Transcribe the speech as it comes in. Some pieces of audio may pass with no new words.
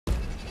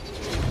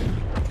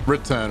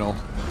Returnal.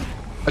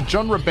 A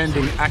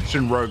genre-bending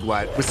action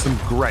roguelite with some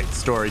great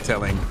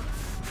storytelling.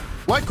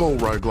 Like all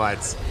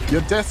roguelites,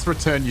 your deaths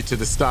return you to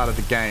the start of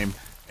the game,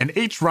 and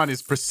each run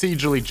is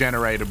procedurally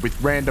generated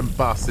with random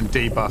buffs and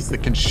debuffs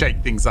that can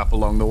shake things up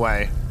along the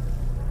way.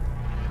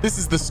 This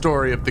is the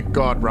story of the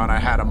god run I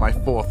had on my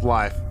 4th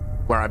life,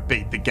 where I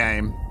beat the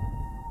game.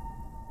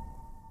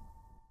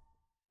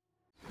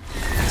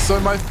 So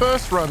my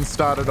first run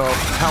started off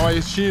how I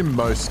assume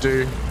most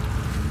do.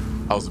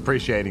 I was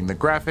appreciating the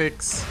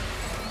graphics,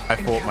 I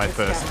fought my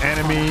first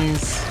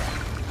enemies,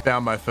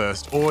 found my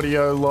first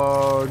audio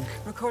log,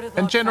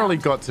 and generally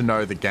got to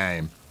know the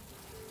game.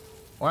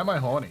 Why am I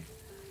horny?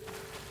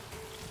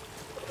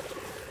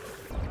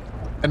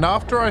 And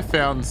after I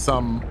found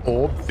some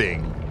orb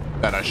thing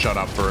that I shot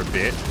up for a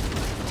bit,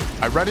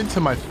 I ran into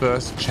my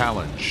first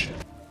challenge.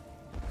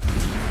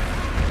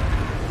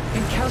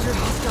 Encountered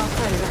hostile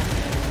predator.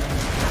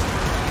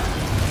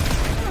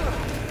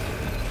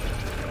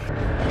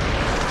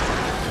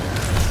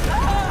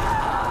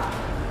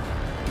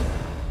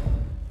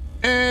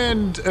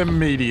 And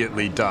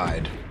immediately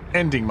died,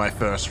 ending my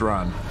first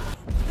run.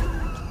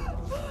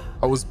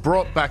 I was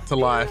brought back to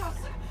life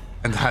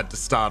and had to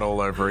start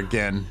all over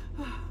again.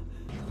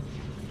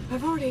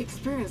 I've already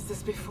experienced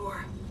this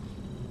before.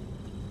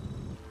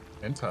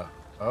 Enter.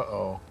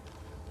 Uh-oh.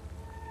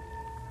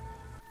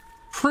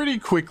 Pretty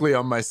quickly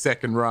on my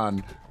second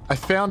run, I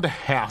found a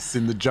house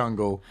in the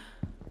jungle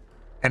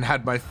and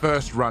had my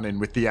first run-in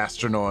with the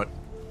astronaut.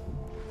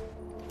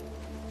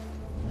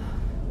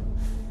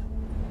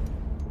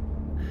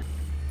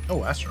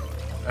 Oh, astronaut.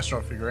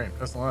 Astronaut figurine.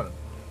 Personal item.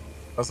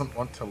 Doesn't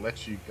want to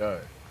let you go.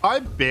 I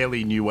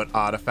barely knew what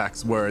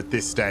artifacts were at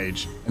this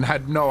stage and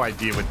had no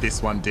idea what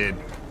this one did.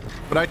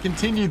 But I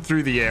continued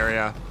through the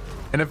area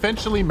and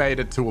eventually made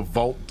it to a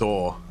vault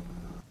door,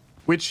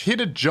 which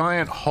hid a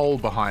giant hole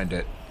behind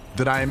it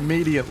that I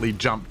immediately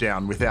jumped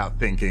down without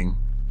thinking.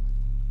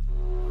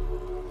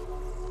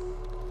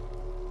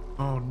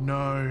 Oh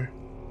no.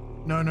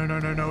 No, no, no,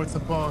 no, no, it's a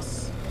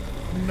boss.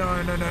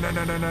 No, no, no, no,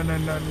 no, no, no, no,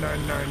 no, no, no,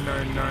 no, no,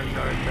 no, no, no,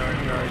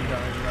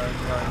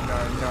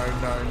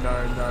 no, no,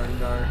 no,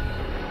 no.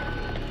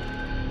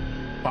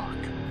 Fuck.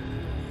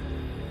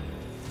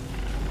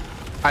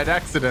 I'd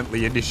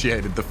accidentally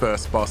initiated the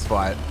first boss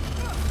fight.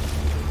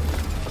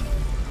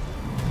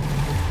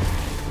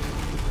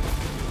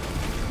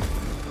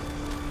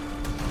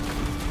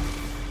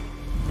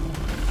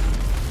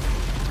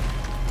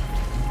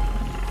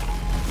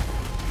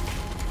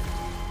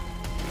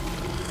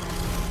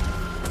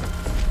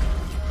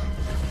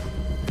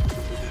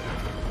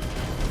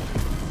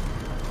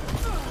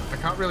 I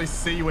can't really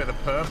see where the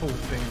purple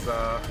things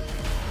are.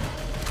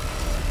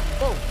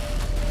 Whoa!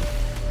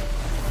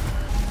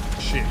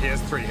 Shit, he has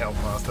 3 health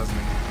bars, doesn't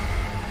he?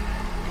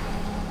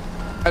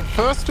 At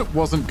first it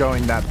wasn't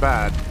going that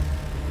bad,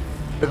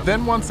 but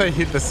then once I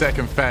hit the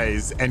second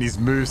phase and his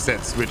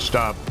moveset switched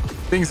up,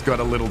 things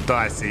got a little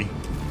dicey.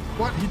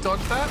 What? He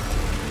dodged that?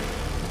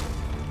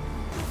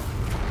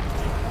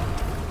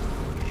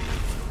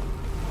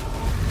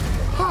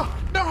 Oh,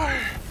 no!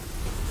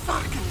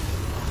 Fuck!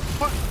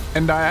 What?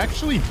 And I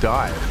actually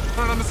died. I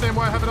don't understand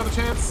why I have another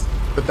chance.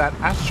 But that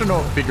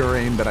astronaut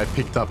figurine that I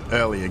picked up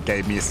earlier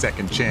gave me a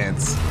second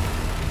chance.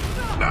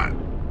 No!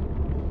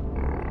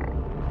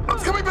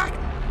 It's coming back!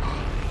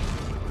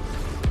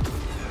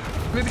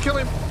 I need to kill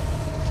him.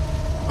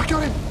 I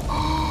got him.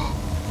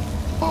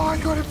 Oh, I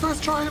got him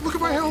first try. Look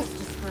at my health.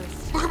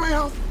 Look at my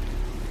health.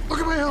 Look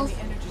at my health.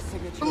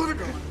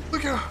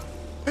 Look at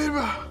him.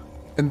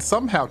 And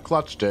somehow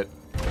clutched it.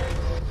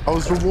 I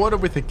was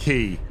rewarded with a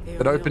key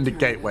that opened a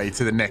gateway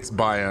to the next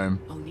biome,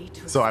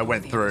 so I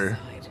went through.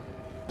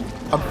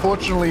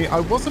 Unfortunately, I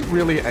wasn't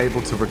really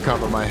able to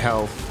recover my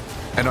health,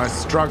 and I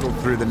struggled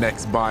through the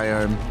next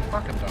biome.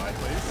 Fucking die,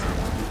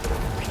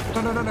 please.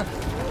 No, no, no, no.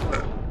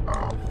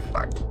 Oh,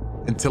 fuck.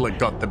 Until it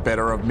got the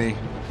better of me.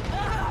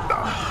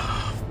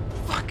 Oh,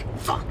 fuck,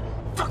 fuck,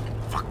 fuck,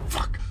 fuck,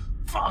 fuck,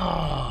 fuck.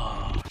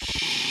 Oh,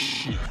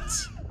 shit.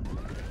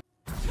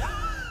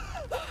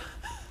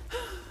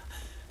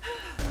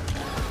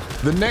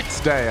 The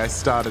next day, I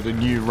started a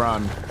new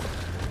run,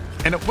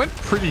 and it went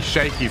pretty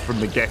shaky from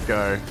the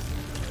get-go.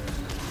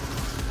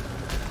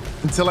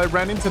 Until I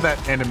ran into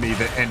that enemy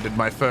that ended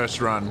my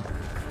first run,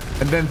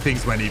 and then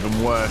things went even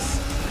worse.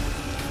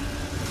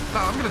 No,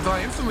 I'm gonna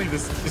die instantly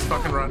this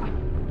fucking run.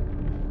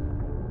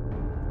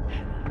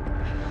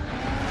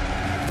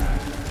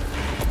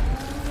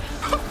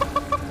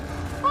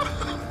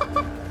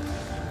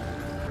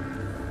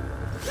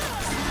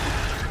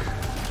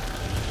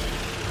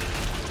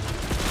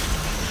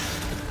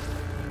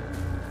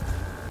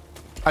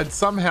 I'd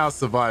somehow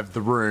survived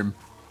the room,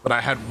 but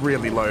I had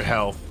really low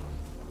health.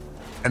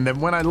 And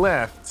then when I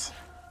left,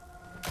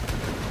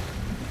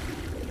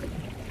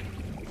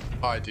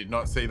 I did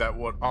not see that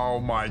one. Oh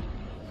my,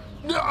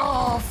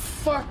 oh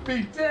fuck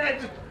me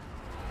dead.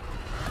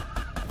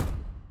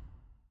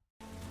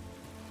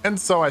 And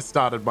so I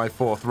started my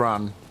 4th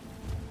run.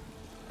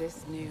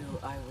 This knew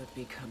I would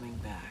be coming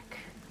back.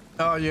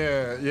 Oh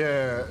yeah,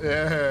 yeah,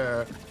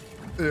 yeah,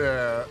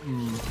 yeah.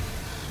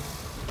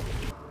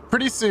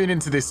 Pretty soon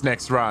into this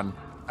next run,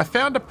 I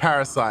found a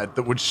parasite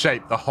that would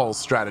shape the whole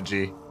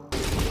strategy.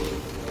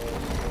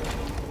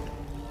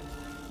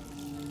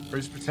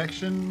 Boost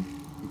protection,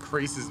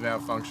 increases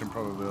malfunction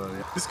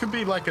probability. This could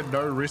be like a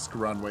no-risk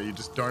run where you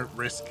just don't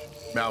risk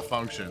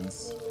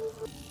malfunctions.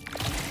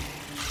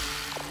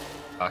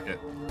 Fuck it.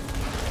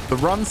 The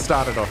run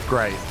started off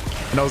great,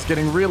 and I was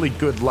getting really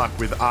good luck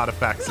with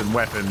artifacts and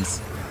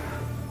weapons.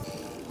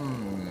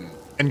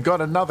 And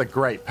got another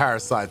great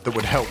parasite that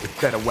would help with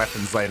better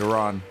weapons later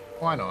on.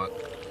 Why not?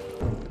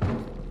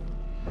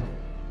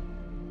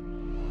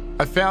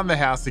 I found the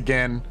house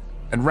again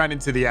and ran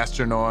into the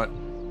astronaut.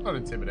 Not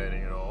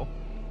intimidating at all.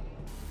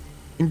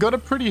 And got a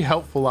pretty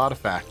helpful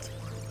artifact.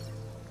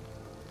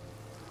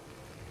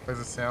 There's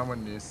a sound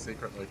when near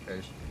secret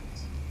locations.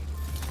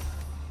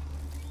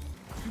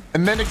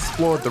 And then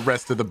explored the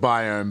rest of the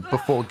biome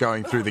before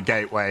going through the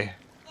gateway.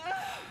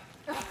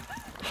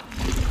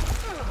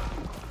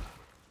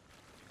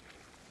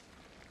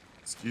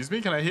 Excuse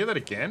me, can I hear that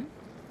again?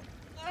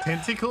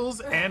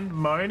 Tentacles and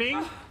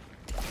moaning?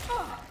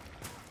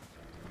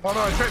 Oh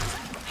no, I tripped.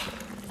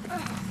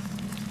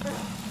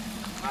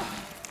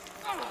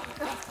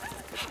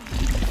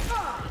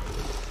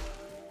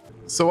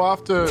 So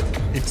after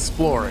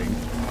exploring,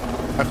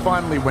 I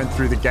finally went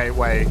through the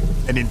gateway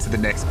and into the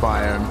next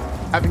biome,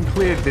 having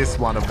cleared this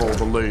one of all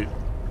the loot.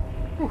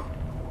 Whew.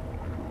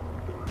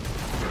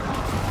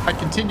 I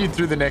continued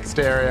through the next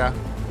area,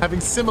 having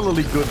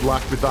similarly good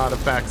luck with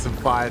artifacts and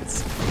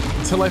fights,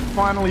 until I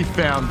finally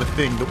found the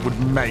thing that would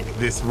make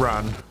this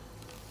run.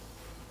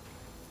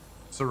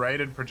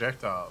 Serrated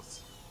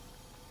projectiles.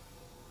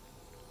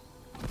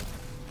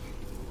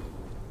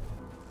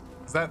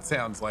 That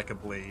sounds like a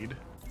bleed.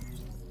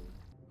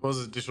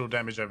 Causes additional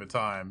damage over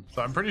time.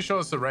 So I'm pretty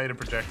sure serrated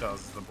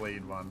projectiles is the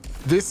bleed one.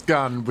 This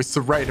gun with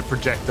serrated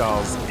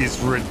projectiles is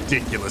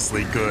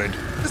ridiculously good.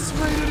 The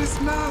serrated is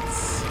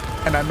nuts!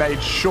 And I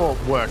made short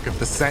work of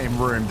the same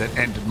room that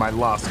ended my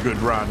last good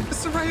run. The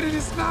serrated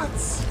is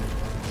nuts!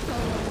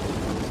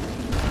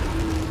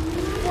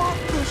 What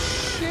the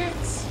shit?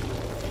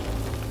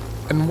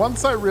 And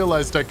once I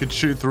realized I could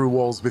shoot through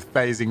walls with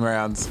phasing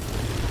rounds,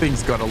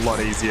 things got a lot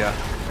easier.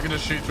 I'm gonna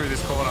shoot through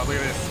this corner. Look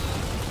at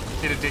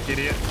this. Hit a dick,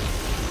 idiot.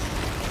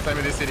 Same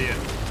with this idiot.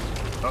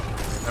 Oh,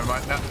 never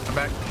mind. No, I'm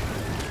back.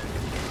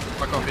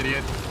 Fuck off,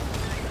 idiot.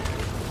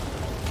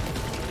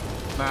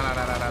 Nah.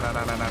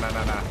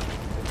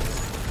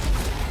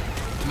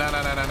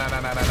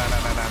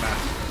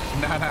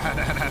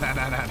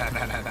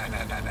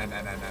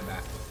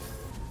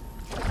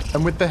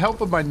 And with the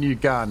help of my new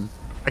gun,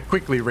 I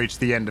quickly reached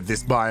the end of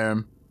this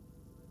biome.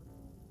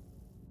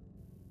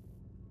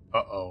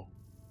 Uh-oh.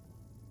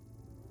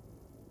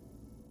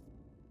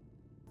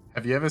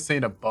 Have you ever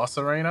seen a boss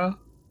arena?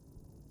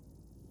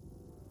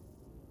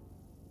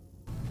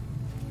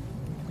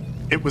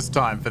 It was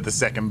time for the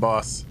second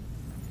boss.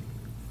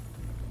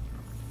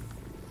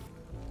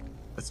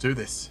 Let's do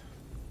this.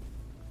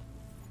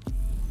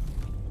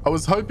 I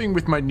was hoping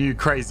with my new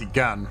crazy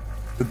gun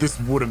that this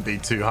wouldn't be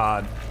too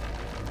hard.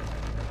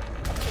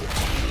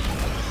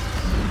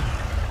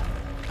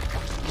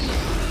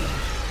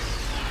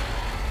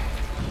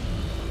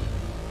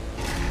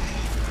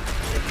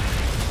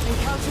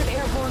 Encountered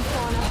airborne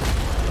fauna.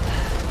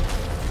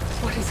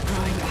 What is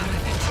growing out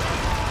of it?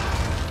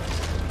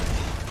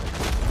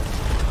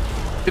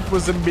 It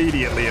was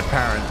immediately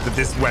apparent that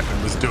this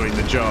weapon was doing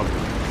the job.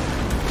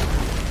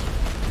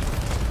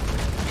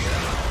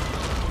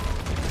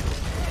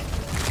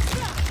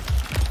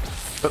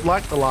 But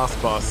like the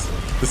last boss,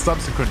 the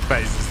subsequent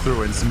phases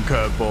threw in some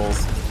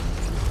curveballs.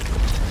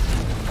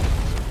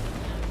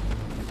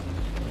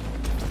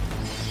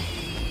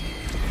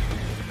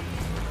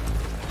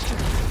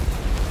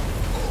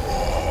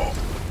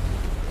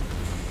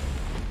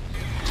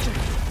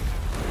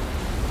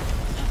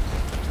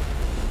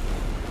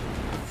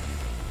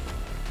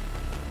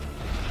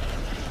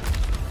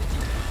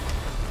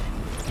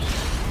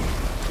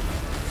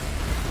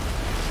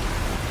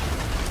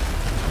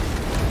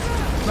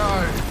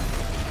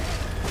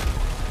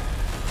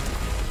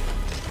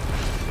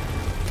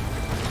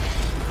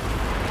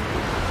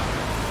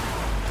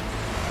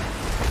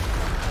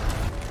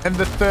 And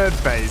the third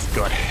phase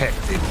got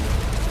hectic.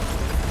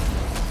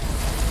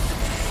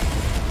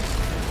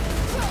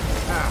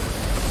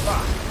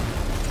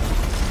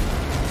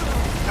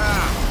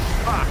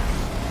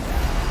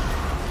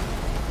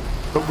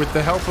 But with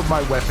the help of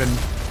my weapon,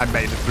 I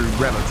made it through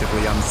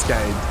relatively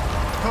unscathed.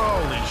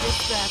 Holy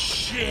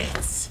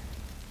shit!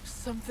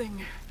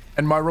 Something.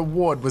 And my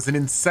reward was an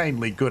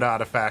insanely good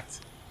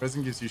artifact.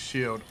 Resin gives you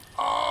shield.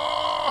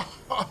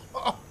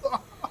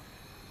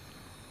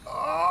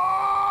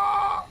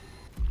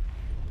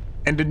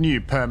 And a new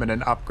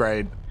permanent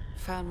upgrade.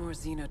 Found more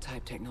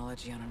xenotype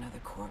technology on another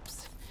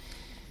corpse.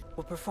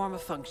 We'll perform a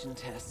function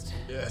test.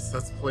 Yes,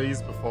 let's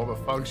please perform a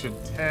function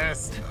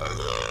test.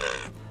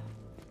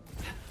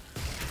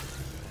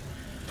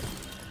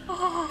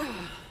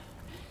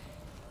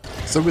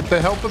 So with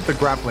the help of the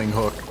grappling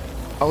hook,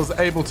 I was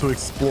able to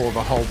explore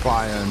the whole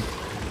biome,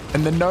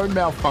 and the no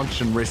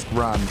malfunction risk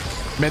run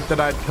meant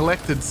that I'd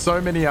collected so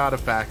many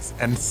artifacts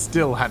and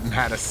still hadn't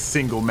had a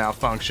single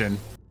malfunction.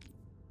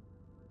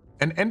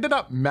 And ended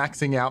up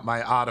maxing out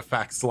my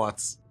artifact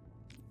slots.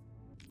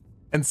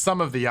 And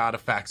some of the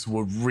artifacts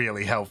were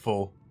really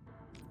helpful.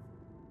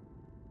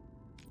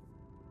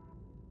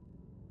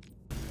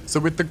 So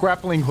with the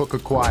grappling hook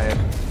acquired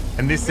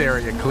and this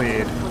area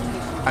cleared,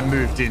 I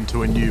moved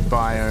into a new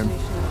biome.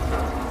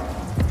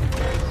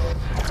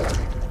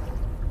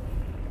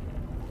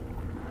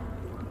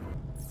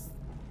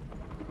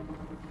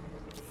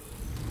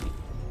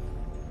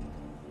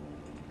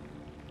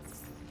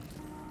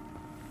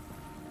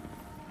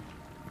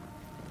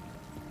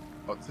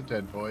 Lots of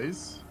dead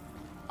boys.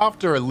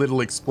 After a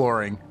little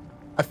exploring,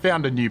 I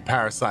found a new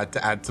parasite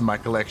to add to my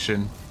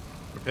collection.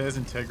 Repairs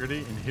integrity,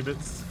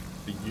 inhibits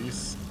the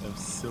use of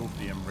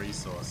silphium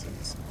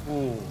resources.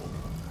 Ooh.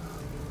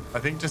 I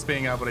think just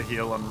being able to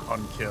heal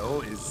on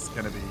kill is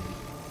going to be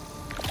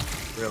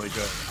really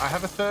good. I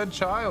have a third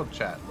child,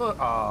 chat. Look.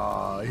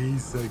 Aw,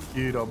 he's so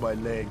cute on my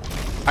leg.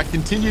 I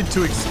continued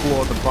to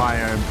explore the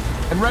biome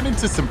and ran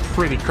into some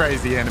pretty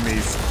crazy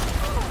enemies.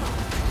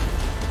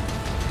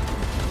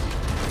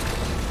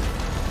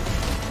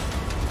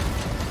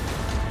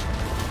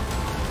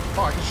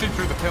 Oh, I can shoot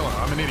through the pillar.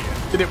 I'm an idiot.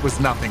 But it was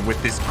nothing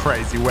with this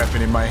crazy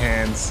weapon in my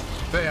hands.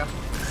 There.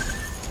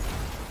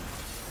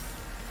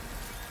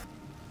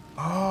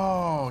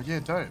 Oh, yeah,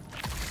 dope.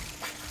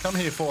 Come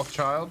here, fourth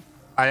child.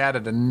 I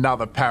added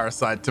another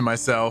parasite to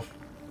myself.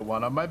 The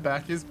one on my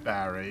back is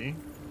Barry.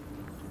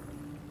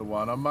 The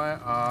one on my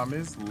arm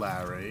is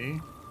Larry.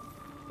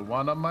 The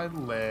one on my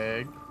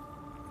leg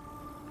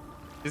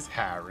is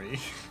Harry.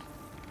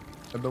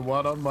 And the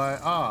one on my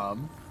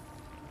arm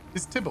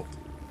is Tybalt.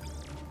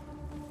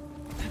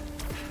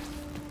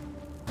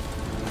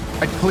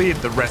 I cleared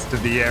the rest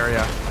of the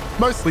area,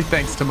 mostly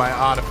thanks to my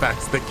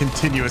artifacts that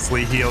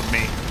continuously healed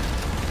me,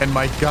 and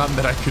my gun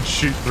that I could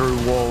shoot through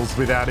walls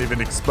without even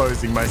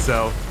exposing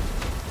myself.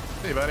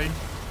 Hey, buddy.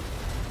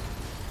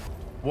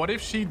 What if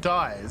she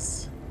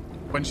dies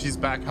when she's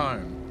back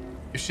home?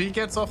 If she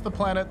gets off the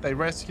planet, they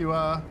rescue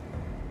her,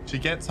 she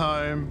gets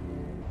home,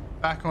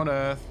 back on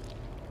Earth,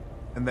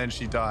 and then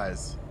she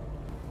dies.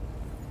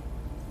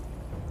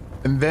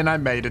 And then I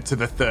made it to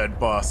the third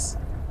boss,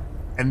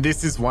 and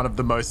this is one of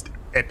the most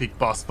epic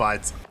boss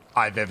fights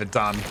I've ever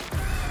done.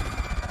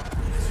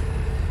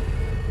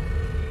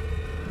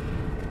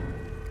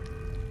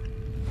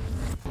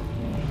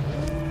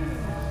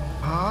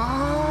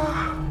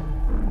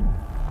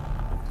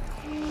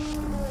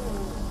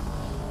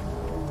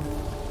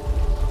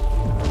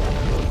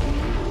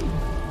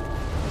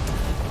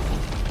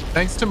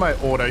 Thanks to my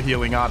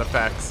auto-healing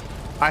artifacts,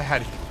 I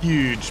had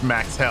huge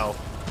max health,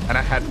 and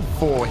I had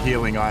 4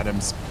 healing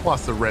items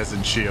plus a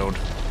resin shield.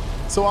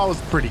 So I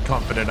was pretty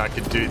confident I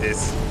could do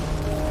this.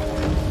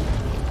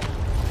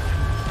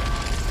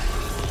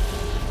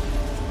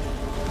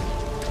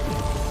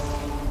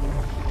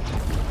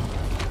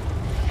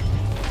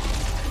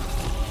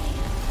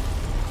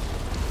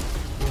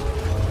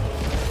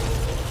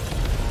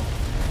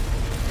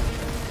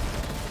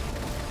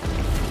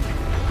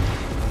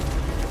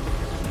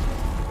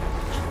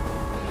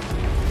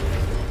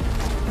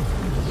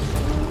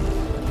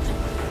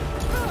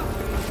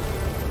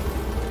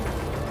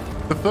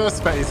 The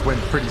first phase went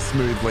pretty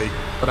smoothly,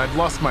 but I'd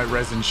lost my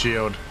resin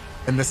shield,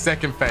 and the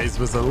second phase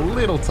was a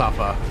little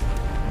tougher.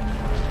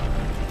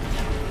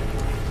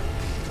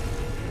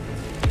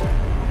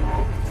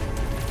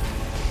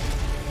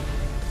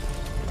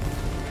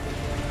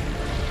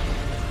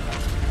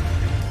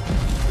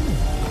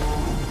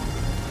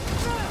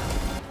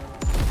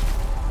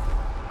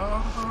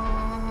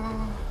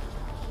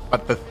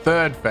 But the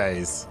third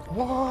phase,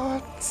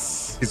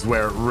 is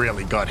where it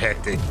really got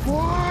hectic.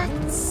 What?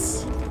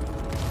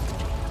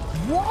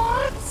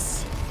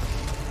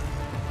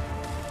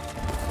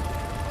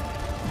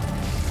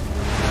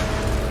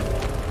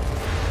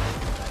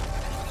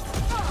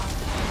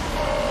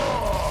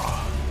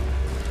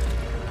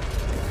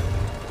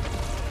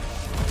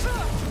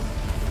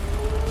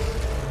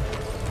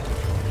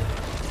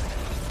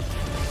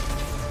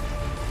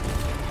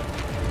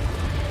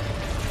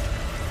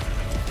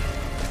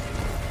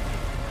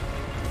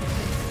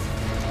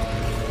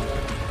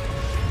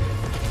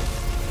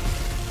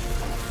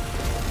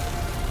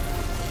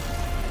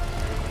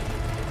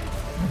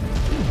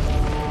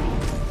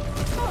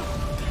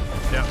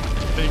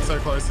 Being so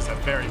close is a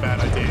very bad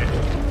idea.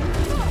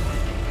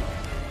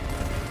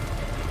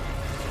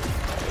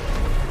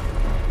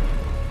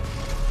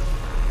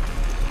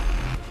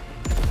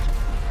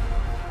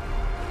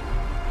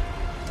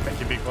 Thank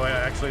you, big boy. I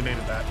actually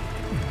needed that.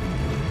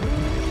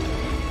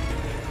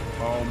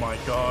 Oh my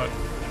god.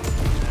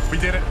 We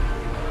did it.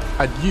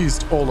 I'd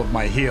used all of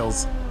my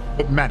heals,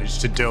 but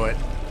managed to do it.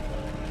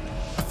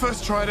 I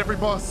first tried every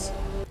boss.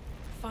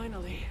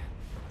 Finally,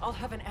 I'll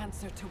have an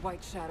answer to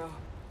White Shadow.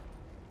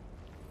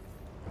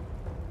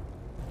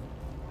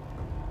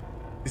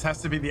 This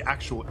has to be the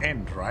actual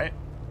end, right?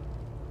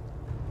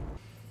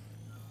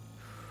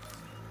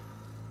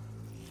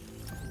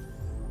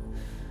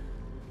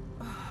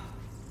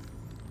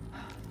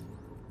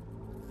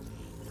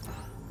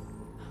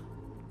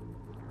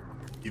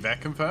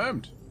 Evac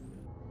confirmed.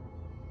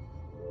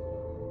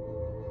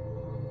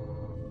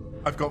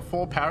 I've got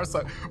 4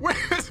 parasite.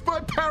 Where's my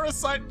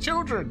parasite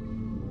children?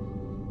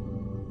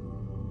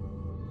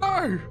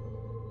 No.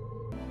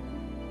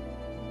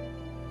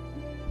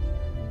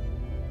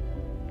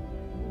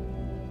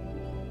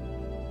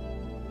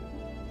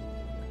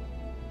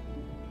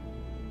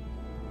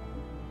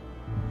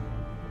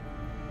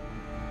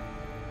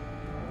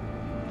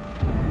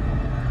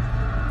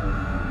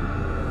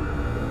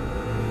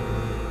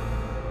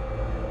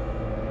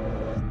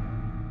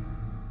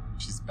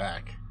 She's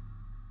back.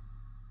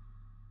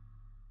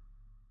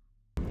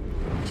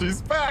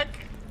 She's back!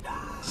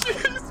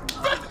 She's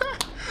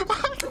back!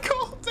 I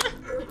called it!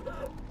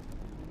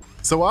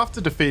 So after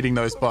defeating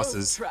those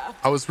bosses,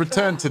 I was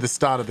returned to the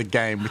start of the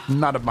game with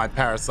none of my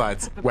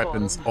parasites,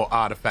 weapons, or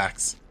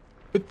artifacts.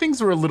 But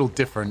things were a little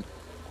different.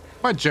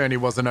 My journey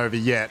wasn't over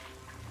yet.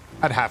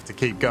 I'd have to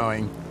keep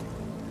going.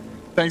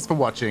 Thanks for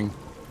watching.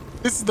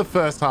 This is the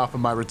first half of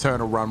my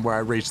Returnal run where I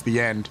reached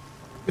the end,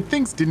 but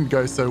things didn't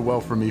go so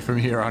well for me from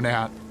here on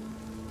out.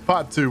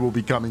 Part 2 will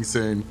be coming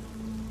soon.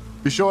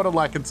 Be sure to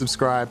like and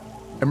subscribe,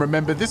 and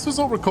remember this was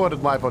all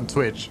recorded live on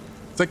Twitch,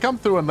 so come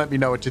through and let me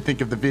know what you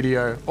think of the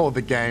video or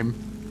the game.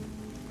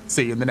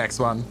 See you in the next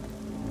one.